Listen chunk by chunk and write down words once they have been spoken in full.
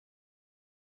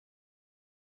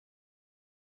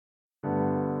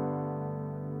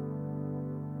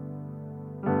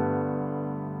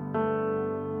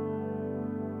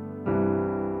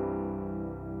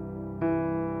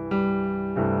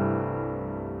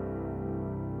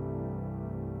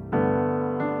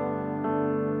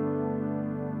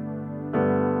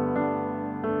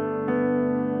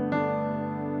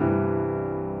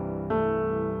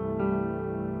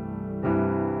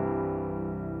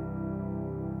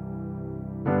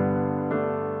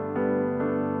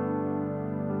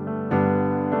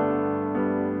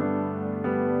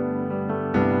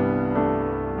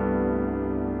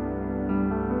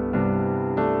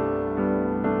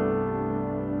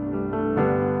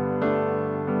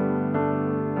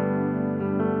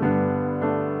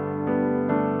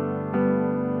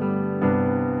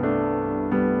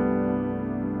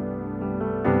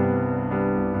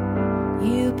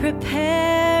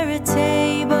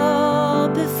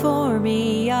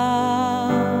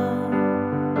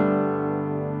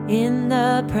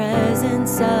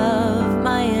presence of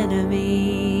my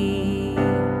enemies.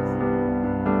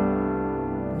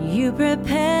 You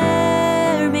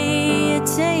prepare me a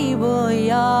table,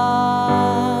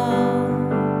 Yah,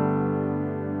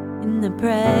 in the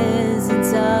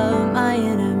presence of my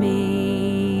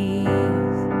enemies.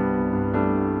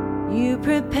 You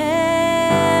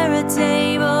prepare a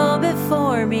table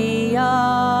before me,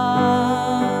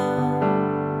 Yah,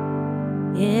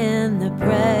 in the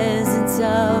presence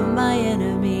of my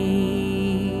enemies.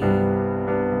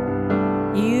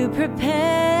 You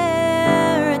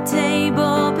prepare a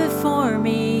table before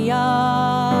me,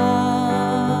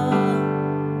 Yah,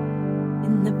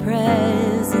 in the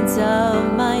presence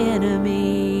of my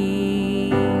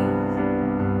enemies.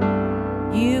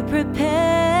 You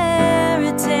prepare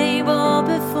a table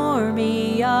before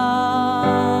me,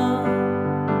 Yah,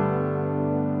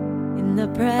 in the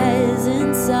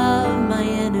presence of my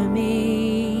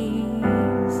enemies.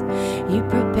 You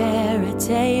prepare a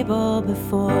table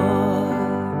before me.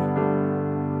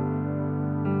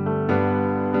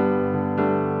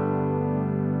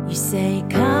 You say,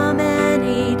 come and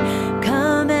eat,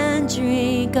 come and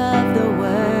drink of the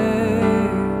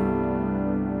word.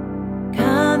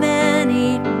 Come and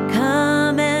eat,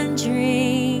 come and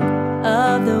drink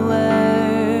of the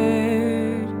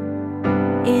word.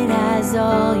 It has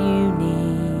all you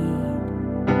need.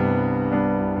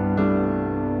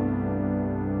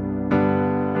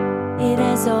 It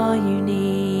has all you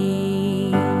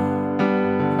need.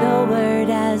 The word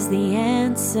has the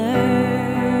answers.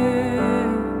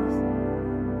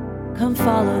 Come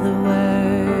follow the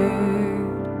word.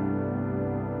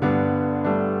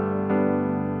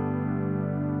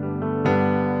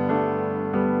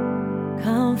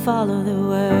 Come follow the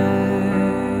word.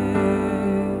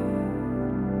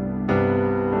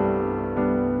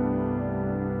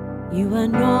 You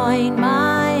anoint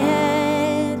my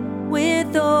head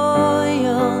with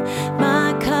oil,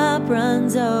 my cup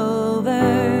runs over.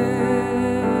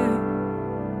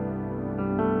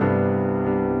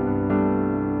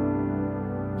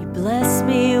 You bless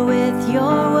me with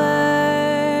your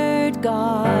word,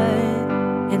 God,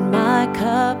 and my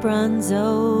cup runs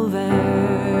over.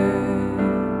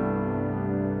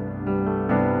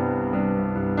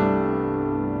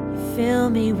 Fill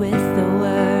me with the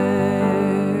word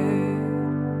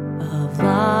of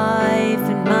life,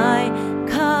 and my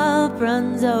cup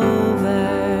runs over.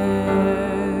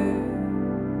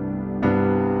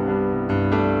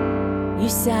 You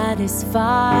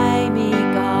satisfy me,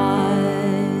 God.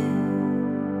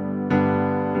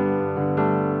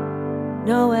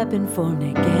 No weapon formed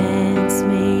against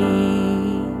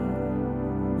me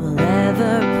will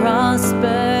ever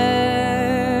prosper.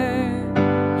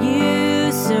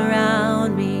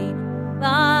 Surround me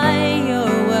by your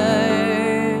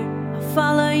word. I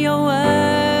follow your word.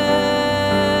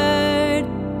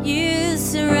 You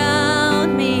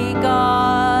surround me,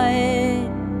 God.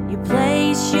 You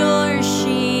place your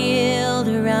shield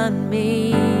around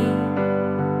me.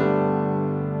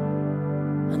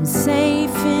 I'm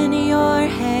safe in your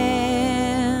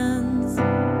hands.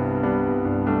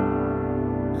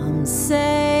 I'm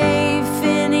safe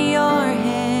in your hands.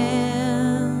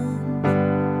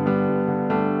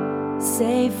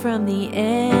 Safe from the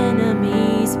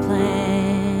enemy's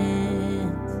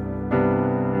plans.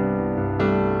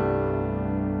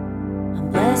 I'm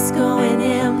blessed going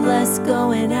in, blessed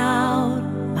going out.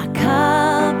 My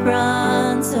cup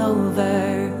runs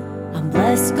over. I'm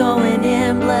blessed going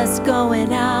in, blessed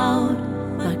going out.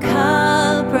 My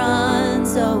cup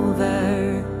runs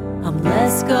over. I'm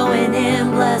blessed going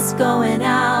in, blessed going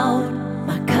out.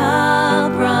 My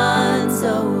cup runs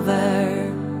over.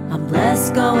 I'm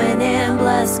blessed going in,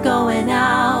 blessed going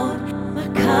out. My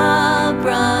cup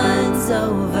runs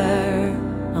over.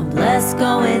 I'm blessed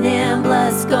going in,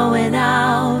 blessed going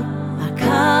out. My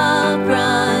cup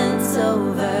runs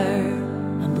over.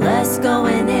 I'm blessed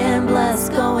going in,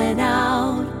 blessed going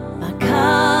out. My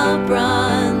cup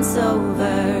runs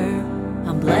over.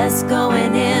 I'm blessed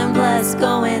going in, blessed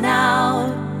going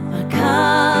out. My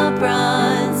cup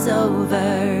runs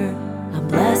over. I'm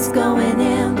blessed going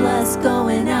in, blessed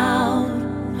going out.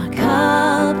 My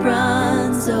cup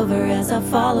runs over as I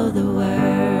follow the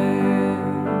word.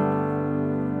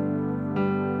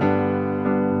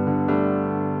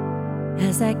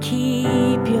 As I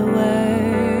keep your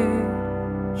word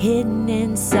hidden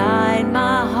inside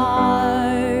my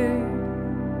heart,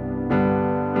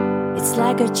 it's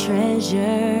like a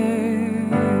treasure.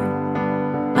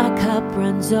 My cup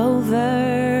runs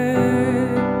over.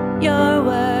 Your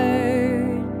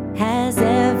word has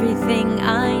everything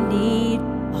I need.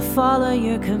 I'll follow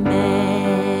your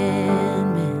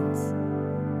commandments.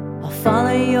 I'll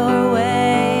follow your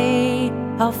way.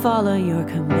 I'll follow your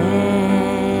commandments.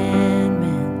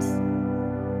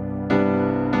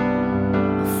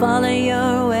 I'll follow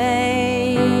your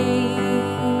way.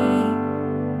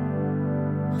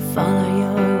 I'll follow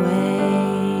your way.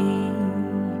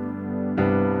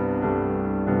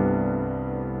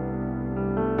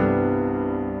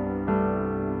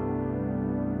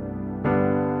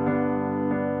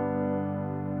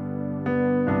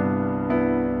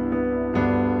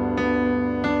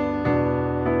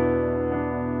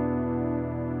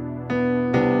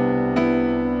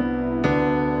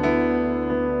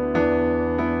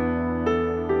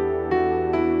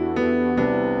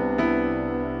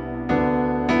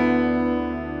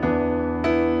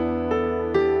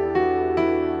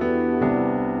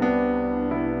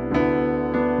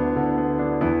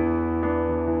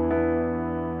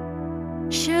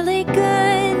 Surely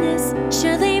goodness,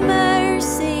 surely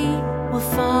mercy will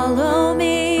follow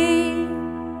me.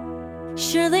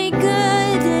 Surely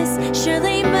goodness,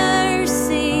 surely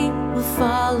mercy will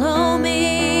follow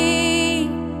me.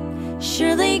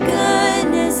 Surely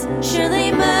goodness,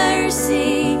 surely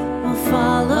mercy will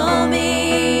follow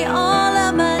me all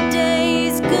of my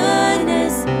days.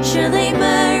 Goodness, surely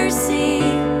mercy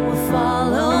will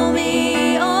follow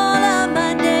me all of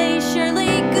my days.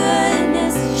 Surely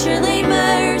goodness, surely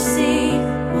mercy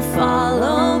will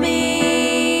follow me.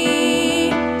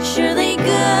 Surely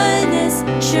goodness,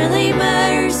 surely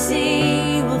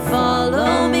mercy will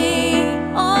follow me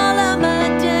all of my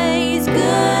days.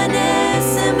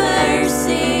 Goodness and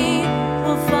mercy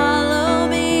will follow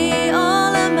me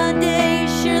all of my days.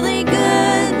 Surely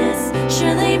goodness,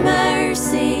 surely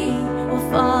mercy will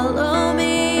follow me.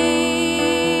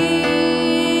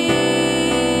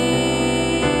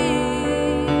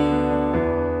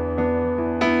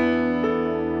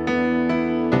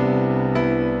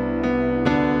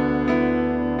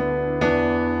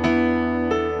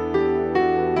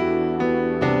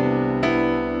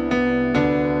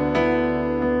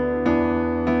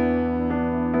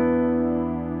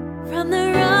 From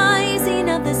the rising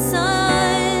of the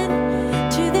sun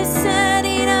to the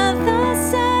setting of the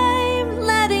same,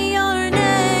 let your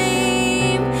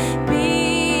name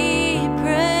be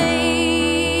praised.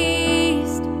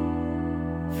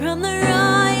 From the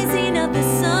rising of the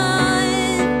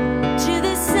sun to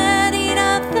the setting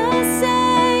of the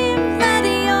same, let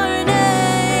your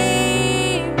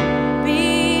name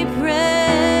be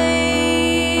praised.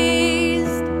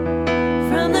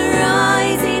 From the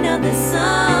rising of the sun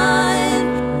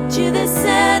to the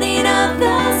setting of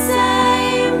the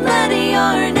same, let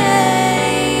your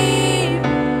name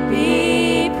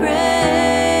be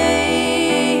praised.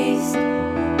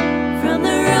 From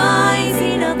the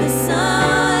rising of the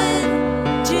sun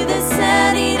to the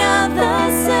setting of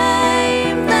the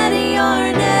same, let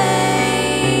your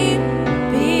name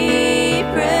be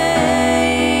praised.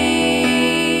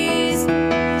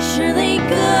 Surely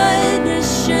goodness,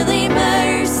 surely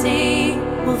mercy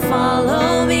will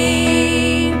follow me.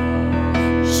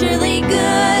 Surely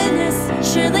goodness,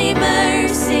 surely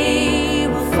mercy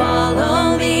will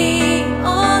follow me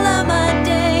all of my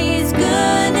days.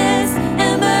 Goodness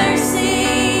and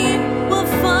mercy will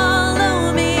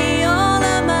follow me all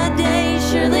of my days.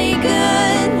 Surely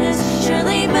goodness,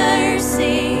 surely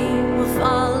mercy will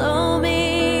follow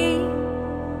me.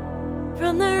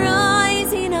 From the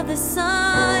rising of the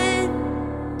sun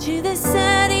to the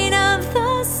setting of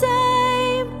the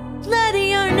same, let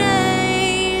your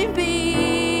name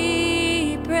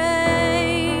be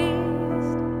praised.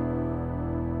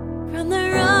 From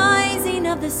the rising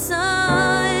of the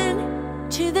sun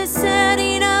to the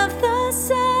setting of the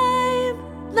same,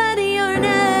 let your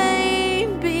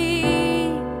name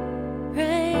be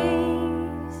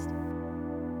praised.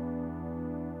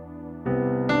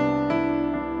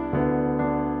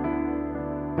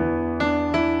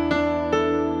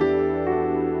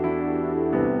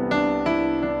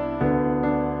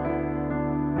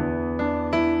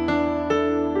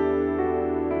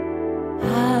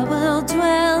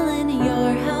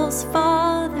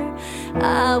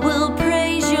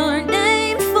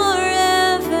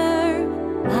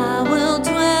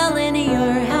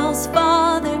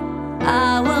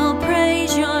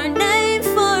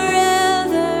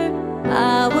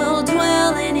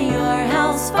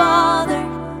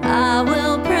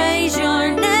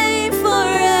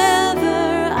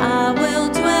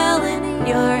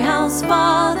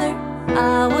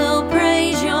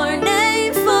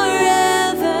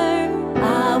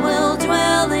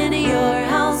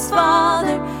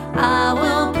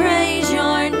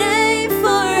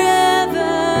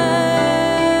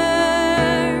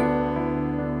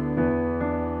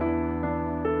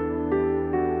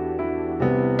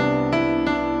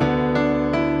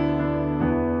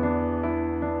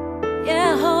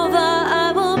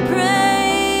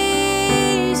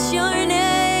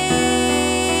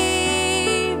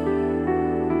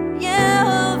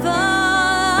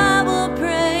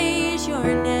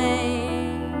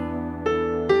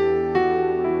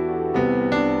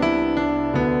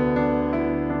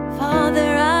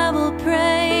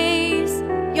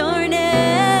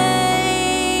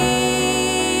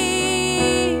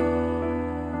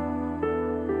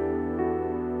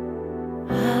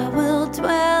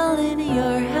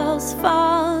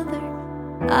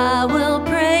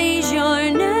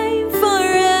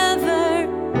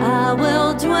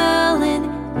 dwell in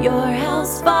your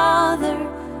house, Father.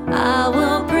 I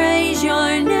will praise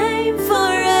your name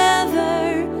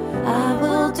forever. I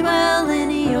will dwell in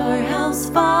your house,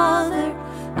 Father.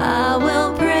 I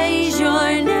will praise your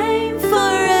name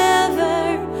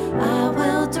forever. I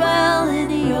will dwell in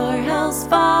your house,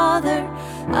 Father.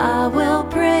 I will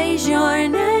praise your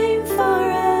name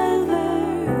forever.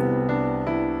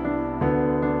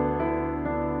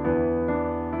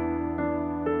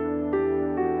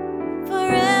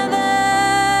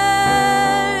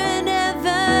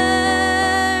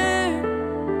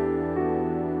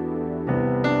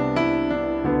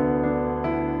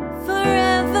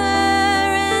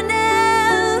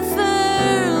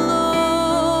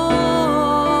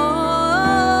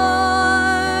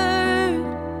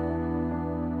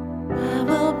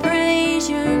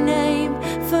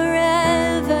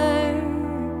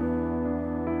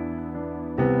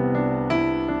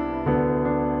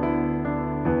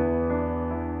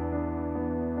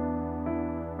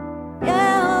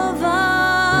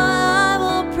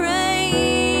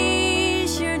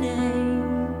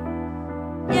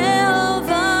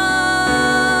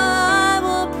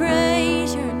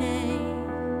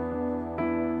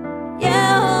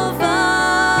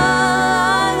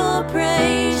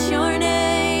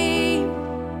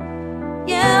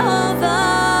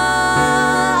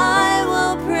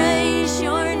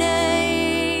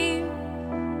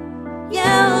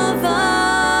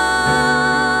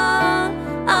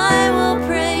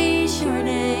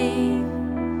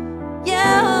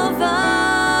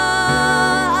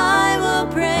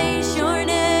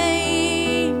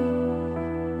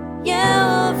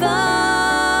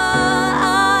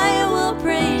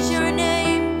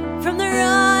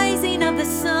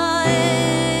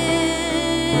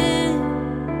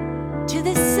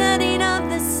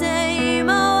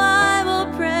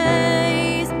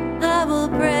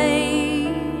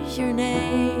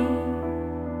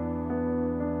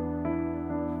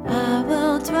 I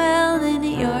will dwell in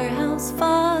your house,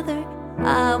 Father.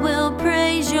 I will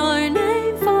praise your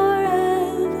name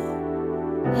forever.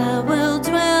 I will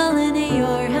dwell in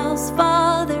your house,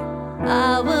 Father.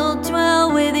 I will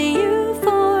dwell with you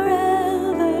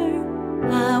forever.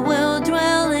 I will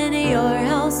dwell in your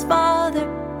house, Father.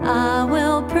 I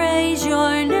will praise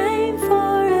your name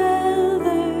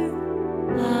forever.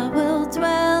 I will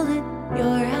dwell in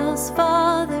your house,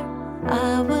 Father.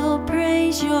 I will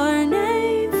praise your name.